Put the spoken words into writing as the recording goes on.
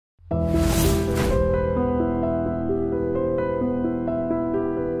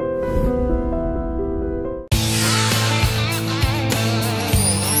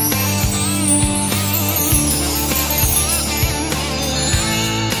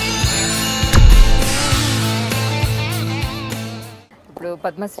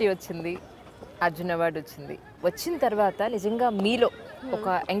పద్మశ్రీ వచ్చింది, అర్జున్ అవార్డు వచ్చింది. వచ్చిన తర్వాత నిజంగా మీలో ఒక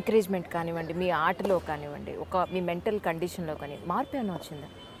ఎంకరేజ్మెంట్ కానివ్వండి, మీ ఆటలో కానివ్వండి, ఒక మీ మెంటల్ కండిషన్లో కానీ మార్పు ఏమైనా వచ్చిందా?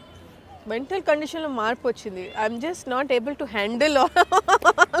 మెంటల్ కండిషన్లో మార్పు వచ్చింది. I'm just not able to handle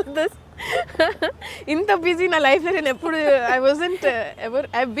all this. ఇంత బిజీ నా లైఫ్లో నేను ఎప్పుడు I wasn't ever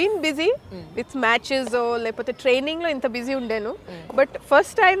I been busy with matches లేకపోతే ట్రైనింగ్లో ఇంత బిజీ ఉండేను. But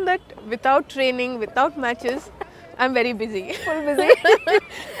first time that without training, without matches, I'm very busy. Full busy?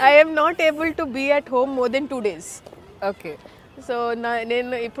 I am not able to be at home more than 2 days. Okay. So,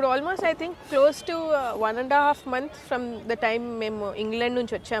 నేను ఇప్పుడు almost I think close to 1.5 months from the time మేము England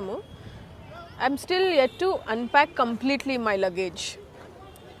నుంచి వచ్చాము. I'm still yet to unpack completely my luggage.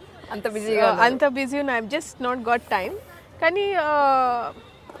 అంత busy ఉన్నా. I'm just not got time. కానీ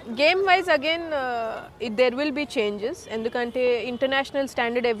game wise again there will be changes. ఎందుకంటే international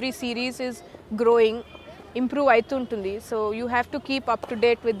standard every series is growing, improve అవుతుంటుంది. So you have to keep up to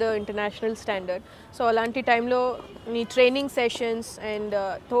date with the international standard. So అలాంటి టైంలో నీ training sessions and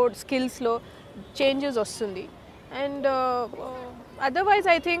thought స్కిల్స్లో changes వస్తుంది. And otherwise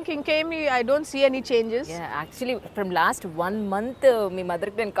I think ఇంకేమి I don't see any changes. Actually from last 1 month మీ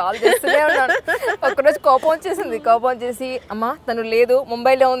మదర్కి నేను call చేస్తూనే ఉన్నాను. ఒకరోజు కోపం వచ్చేసింది. కోపం వచ్చేసి అమ్మా తను లేదు,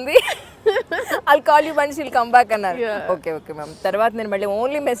 ముంబైలో ఉంది, I'll call you once she'll come back అన్నారు. Okay okay ma'am. తర్వాత నేను మళ్ళీ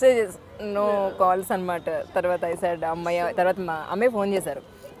ఓన్లీ మెసేజెస్, నో కాల్స్ అనమాట. తర్వాత ఐ సెడ్ అమ్మయ్య. తర్వాత మా అమ్మాయి ఫోన్ చేశారు.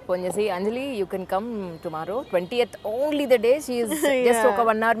 ఫోన్ చేసి అంజలి you can come tomorrow 20th only the day, she is just ఒక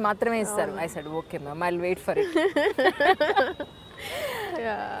 1 hour మాత్రమే ఇస్తారు. I said okay ma'am, I will wait for it.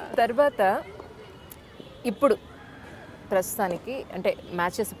 తర్వాత ఇప్పుడు ప్రస్తుతానికి అంటే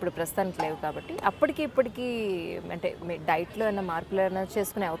మ్యాచెస్ ఇప్పుడు ప్రస్తుతానికి లేవు కాబట్టి అప్పటికి ఇప్పటికి అంటే మీ డైట్లో ఏమైనా మార్పులు ఏమైనా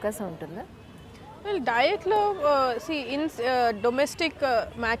చేసుకునే అవకాశం ఉంటుందా? Well డయట్లో in domestic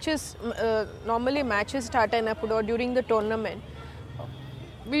matches normally matches start అయినప్పుడు during the tournament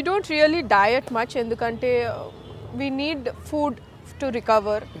we don't really diet much. ఎందుకంటే we need food to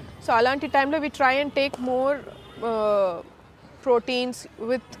recover. So అలాంటి టైంలో we try and take more proteins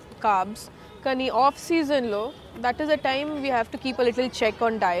with carbs. కానీ ఆఫ్ సీజన్లో that is a time we have to keep a little check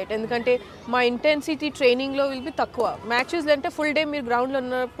on diet. ఎందుకంటే మా intensity ట్రైనింగ్లో will be తక్కువ. Matches అంటే full day మీరు గ్రౌండ్లో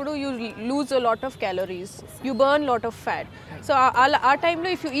ఉన్నప్పుడు you lose a lot of calories, you burn lot of fat. So ఆ టైంలో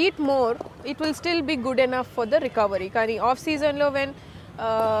if you eat more it will still be good enough for the recovery. కానీ of సీజన్లో when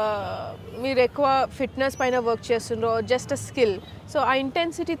మీరు ఎక్కువ ఫిట్నెస్ పైన work చేస్తుండ్రో just a skill, so ఆ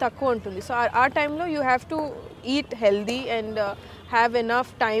intensity తక్కువ ఉంటుంది. సో ఆ టైంలో you have to eat healthy and have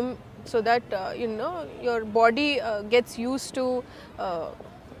enough time so that your body gets used to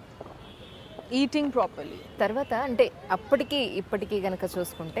eating properly. తర్వాత అంటే అప్పటికి ఇప్పటికీ కనుక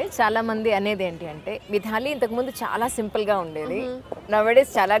చూసుకుంటే చాలా మంది అనేది ఏంటి అంటే మిథాలి ఇంతకుముందు చాలా సింపుల్గా ఉండేది,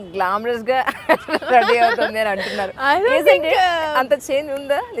 నౌడేస్ చాలా గ్లామరస్గా రెడీ అవుతుంది అని అంటున్నారు. అంత చేంజ్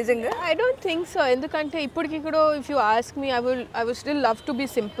ఉందా నిజంగా? I don't think so. ఎందుకంటే ఇప్పటికి కూడా if you ask me I will still love to be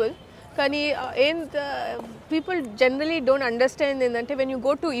simple. కానీ పీపుల్ జనరలీ డోంట్ అండర్స్టాండ్ ఏంటంటే when you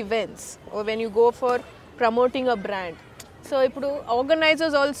go to events or when you go for promoting a brand, so ఇప్పుడు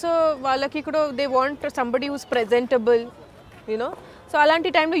organisers also వాళ్ళకి కూడా they want somebody who's presentable you know. So అలాంటి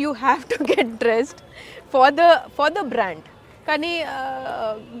టైంలో you have to get dressed for the brand. కానీ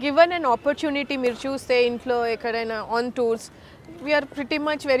given an opportunity మీరు చూస్తే ఇంట్లో ఎక్కడైనా on tours we are pretty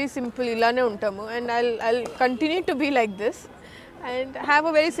much very simple, ఇలానే ఉంటాము. And I'll continue to be like this and have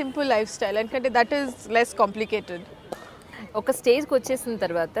a very simple lifestyle, and that is less complicated. ఒక స్టేజ్కి వచ్చేసిన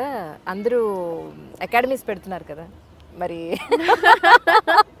తర్వాత అందరూ అకాడమీస్ పెడుతున్నారు కదా, మరి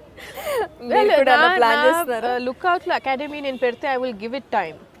లుక్అవుట్లో అకాడమీ నేను పెడితే I will give it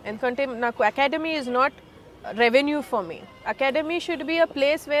time. ఎందుకంటే నాకు academy is not revenue for me. Academy should be a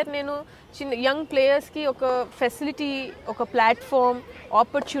place where నేను చిన్న యంగ్ ప్లేయర్స్కి ఒక ఫెసిలిటీ, ఒక ప్లాట్ఫామ్,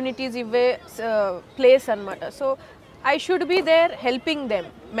 ఆపర్చునిటీస్ ఇవ్వే ప్లేస్ అనమాట. So I should be there helping them,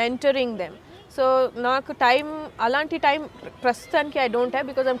 mentoring them. So నాకు time అలాంటి టైం ప్రస్తుతానికి I don't have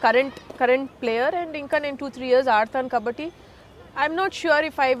because I'm current player and ఇంకా నేను 2-3 years ఆడతాను. కాబట్టి I'm not sure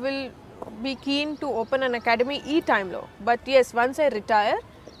if I will be keen to open an academy ఈ టైంలో. But yes, once I retire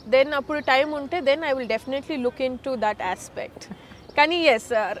then అప్పుడు టైం ఉంటే then I will definitely look in to that aspect. కానీ yes,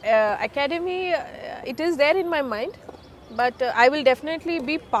 academy it is there in my mind, but I will definitely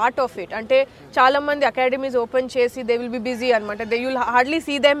be part of it. అంటే చాలామంది academies open చేసి they will be busy అనమాట, they will hardly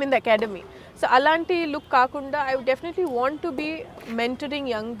see them in the academy. So అలాంటి look కాకుండా I definitely want to be mentoring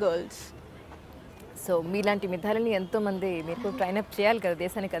young girls. So మీలాంటి మిథాలిని ఎంతోమంది మీకు ట్రైనప్ చేయాలి కదా,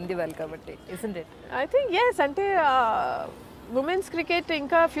 దేశానికి అందివ్వాలి కాబట్టి, isn't it? I think yes. అంటే ఉమెన్స్ క్రికెట్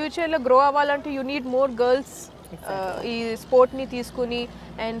ఇంకా ఫ్యూచర్లో గ్రో అవ్వాలంటే యూ నీడ్ మోర్ గర్ల్స్ ఈ స్పోర్ట్ని తీసుకుని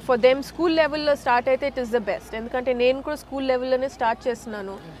అండ్ ఫర్ దెమ్ స్కూల్ లెవెల్లో స్టార్ట్ అయితే ఇట్ ఈస్ ద బెస్ట్. ఎందుకంటే నేను కూడా స్కూల్ లెవెల్లోనే స్టార్ట్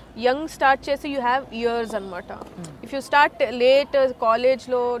చేస్తున్నాను. యంగ్ స్టార్ట్ చేసి యూ హ్యావ్ ఇయర్స్ అనమాట. ఇఫ్ యూ స్టార్ట్ లేట్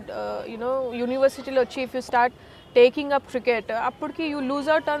కాలేజ్లో యునో యూనివర్సిటీలో వచ్చి if you start taking up cricket అప్పటికి you lose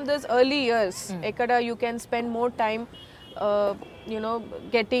out on this early years. ఎక్కడ you can spend more time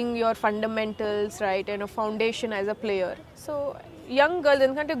getting your fundamentals right and a foundation as a player. So young girls,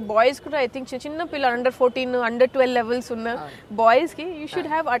 ఎందుకంటే boys కూడా I think చిన్న పిల్లలు under 14 under 12 levels ఉన్న బాయ్స్కి you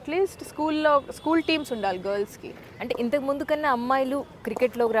should have at least school teams ఉండాలి గర్ల్స్కి. అంటే ఇంతకు ముందు కన్నా అమ్మాయిలు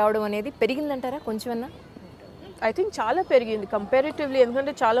క్రికెట్లోకి రావడం అనేది పెరిగిందంటారా కొంచెమన్నా? ఐ థింక్ చాలా పెరిగింది కంపారిటివ్లీ.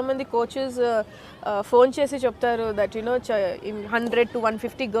 ఎందుకంటే చాలామంది కోచెస్ ఫోన్ చేసి చెప్తారు దట్ యునో 100 to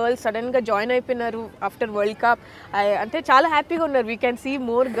 150 గర్ల్స్ సడన్గా జాయిన్ అయిపోయినారు ఆఫ్టర్ వరల్డ్ కప్. అంటే చాలా హ్యాపీగా ఉన్నారు. We can see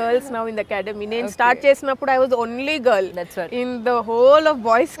more girls now in the academy. నేను స్టార్ట్ చేసినప్పుడు I was only girl in the whole of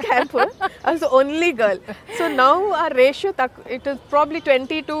boys camp. I was only girl. So now ఆ ratio it is probably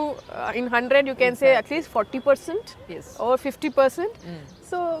 20 to in 100 you can say at least 40% or 50%.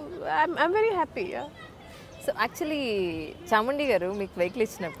 So I'm very happy. So actually Chamundi గారు మీకు vehicle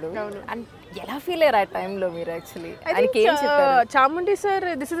ఇచ్చినప్పుడు ఎలా feel అయ్యారు ఆ టైంలో మీరు? Actually Chamundi sir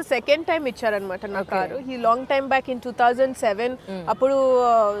this is the second time ఇచ్చారనమాట నా car. He long time back in 2007 అప్పుడు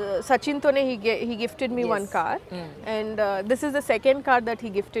సచిన్తోనే he gifted me one car and this is the second car that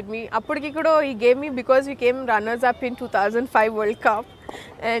he gifted మీ. అప్పటికి కూడా he gave me because we came runners up in 2005 world cup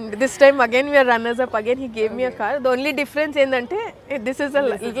and this time again we are runners up again. He gave me a car. The only difference endante this is a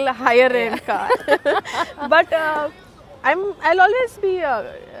little higher end car. But I'll always be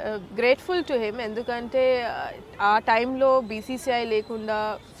grateful to him endukante aa time lo BCCI lekunda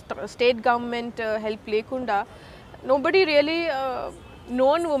state government help lekunda nobody really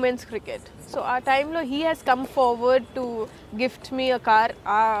known women's cricket. So our time lo he has come forward to gift me a car.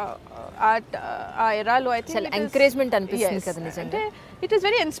 ఆ era lo I think encouragement అనిపిస్తుంది కదా నిజంగా. It is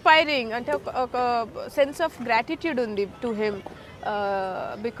very inspiring ante oka sense of gratitude undi to him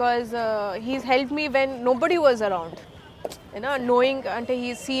because he's helped me when nobody was around, you know, knowing ante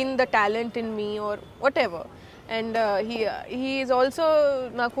he's seen the talent in me or whatever. And he is also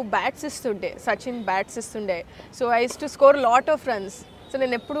naku bats istunde, Sachin bats istunde, so I used to score a lot of runs. So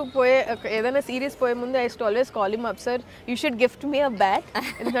నేను ఎప్పుడు ఏదైనా series పోయే ముందు I స్ట్ always call him up, sir you should gift me a bat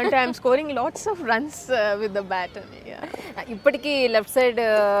ఎందుకంటే I'm scoring lots of runs with the bat అని. ఇప్పటికీ left side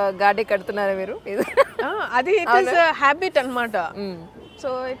గాడే కడుతున్నారా మీరు? అది ఇట్ ఈస్ హ్యాబిట్ అనమాట.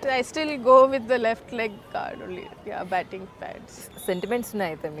 So I still go with the left leg gourd only, batting pods. Sentiments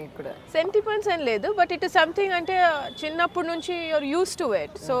ఉన్నాయి అయితే మీకు కూడా? సెంటిమెంట్స్ ఏం లేదు, బట్ ఇట్ ఇస్ సంథింగ్ అంటే చిన్నప్పటి నుంచి you're use to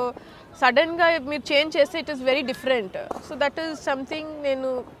it. So సడన్గా మీరు చేంజ్ చేస్తే it is very different. So that is something నేను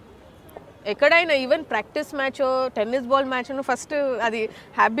ఎక్కడైనా even practice match tennis ball match first అది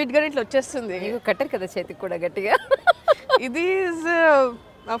హ్యాబిట్గా ఇట్లా వచ్చేస్తుంది. కట్టరు కదా చేతికి కూడా గట్టిగా? ఇది ఈజ్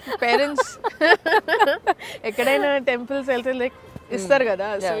ఆఫ్ పేరెంట్స్. ఎక్కడైనా టెంపుల్స్ వెళ్తే లైక్ ఇస్తారు కదా,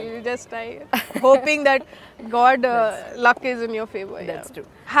 so you just try hoping that God luck is in your favor. That's true.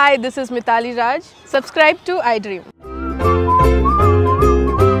 Hi, this is Mithali Raj. Subscribe to iDream.